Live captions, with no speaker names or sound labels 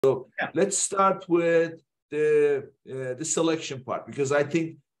Yeah. Let's start with the selection part, because I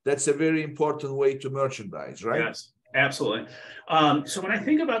think that's a very important way to merchandise, right? Yes, absolutely. So when I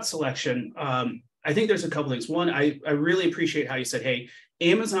think about selection, I think there's a couple things. One, I really appreciate how you said, hey,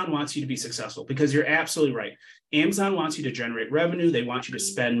 Amazon wants you to be successful, because you're absolutely right. Amazon wants you to generate revenue. They want you to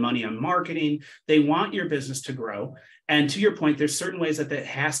spend money on marketing. They want your business to grow. And to your point, there's certain ways that that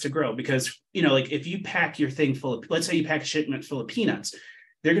has to grow, because, you know, like if you pack your thing full of, let's say you pack a shipment full of peanuts,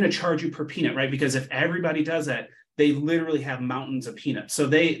 they're going to charge you per peanut, right? Because if everybody does that, they literally have mountains of peanuts. So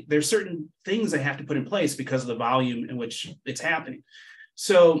there's certain things they have to put in place because of the volume in which it's happening.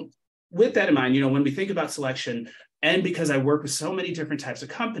 So with that in mind, you know, when we think about selection, and because I work with so many different types of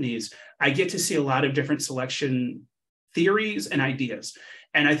companies, I get to see a lot of different selection theories and ideas.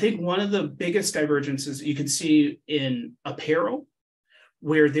 And I think one of the biggest divergences you can see in apparel,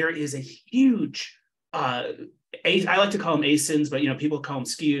 where there is a huge, I like to call them ASINs, but, you know, people call them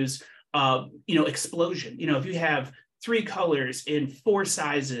SKUs, you know, explosion. You know, if you have 3 colors in 4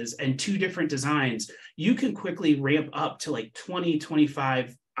 sizes and 2 different designs, you can quickly ramp up to like 20,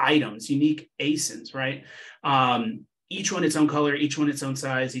 25 items, unique ASINs, right? Each one its own color, each one its own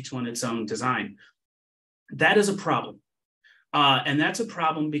size, each one its own design. That is a problem. And that's a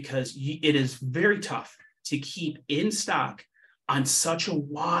problem because it is very tough to keep in stock on such a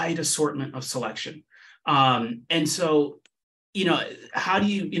wide assortment of selection. And so, you know, how do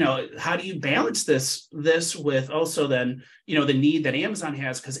you balance this with also then, you know, the need that Amazon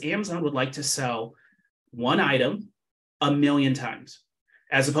has, because Amazon would like to sell one item 1,000,000 times,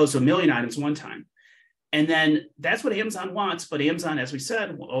 as opposed to 1,000,000 items one time. And then that's what Amazon wants. But Amazon, as we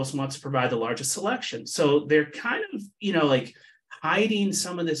said, also wants to provide the largest selection. So they're kind of, you know, like hiding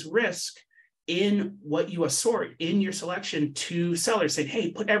some of this risk in what you assort in your selection to sellers, saying,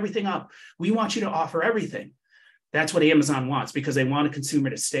 hey, put everything up. We want you to offer everything. That's what Amazon wants, because they want a consumer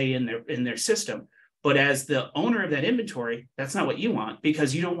to stay in their system. But as the owner of that inventory, that's not what you want,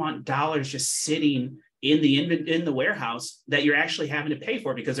 because you don't want dollars just sitting in the warehouse that you're actually having to pay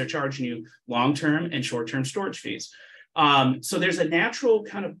for, because they're charging you long-term and short-term storage fees. So there's a natural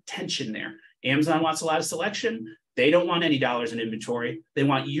kind of tension there. Amazon wants a lot of selection. They don't want any dollars in inventory. They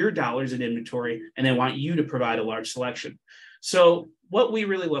want your dollars in inventory, and they want you to provide a large selection. So what we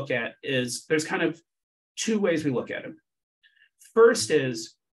really look at is there's kind of 2 ways we look at it. First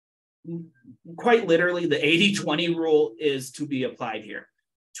is quite literally the 80-20 rule is to be applied here.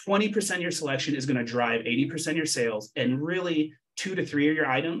 20% of your selection is going to drive 80% of your sales, and really 2 to 3 of your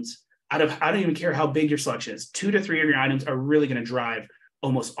items I don't even care how big your selection is, 2 to 3 of your items are really going to drive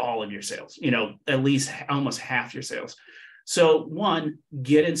almost all of your sales, you know, at least almost half your sales. So 1,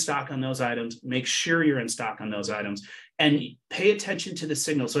 get in stock on those items, make sure you're in stock on those items, and pay attention to the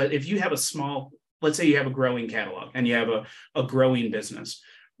signal. So if you have a small, let's say you have a growing catalog and you have a growing business,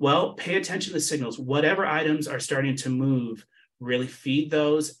 well, pay attention to the signals. Whatever items are starting to move, really feed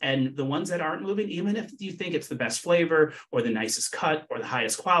those. And the ones that aren't moving, even if you think it's the best flavor or the nicest cut or the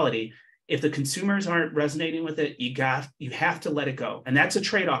highest quality, if the consumers aren't resonating with it, you have to let it go. And that's a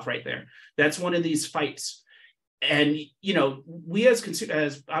trade-off right there. That's one of these fights. And, you know, we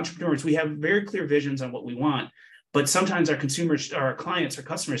as entrepreneurs, we have very clear visions on what we want, but sometimes our consumers, our clients, our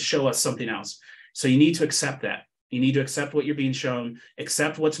customers show us something else. So you need to accept that. You need to accept what you're being shown,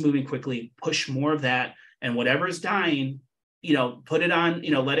 accept what's moving quickly, push more of that, and whatever is dying, you know, put it on,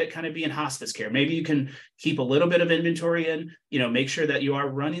 you know, let it kind of be in hospice care. Maybe you can keep a little bit of inventory in, you know, make sure that you are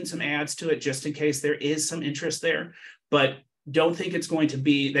running some ads to it just in case there is some interest there. But don't think it's going to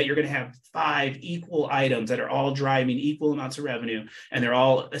be that you're going to have 5 equal items that are all driving equal amounts of revenue and they're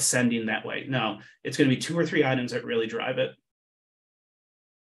all ascending that way. No, it's going to be 2 or 3 items that really drive it.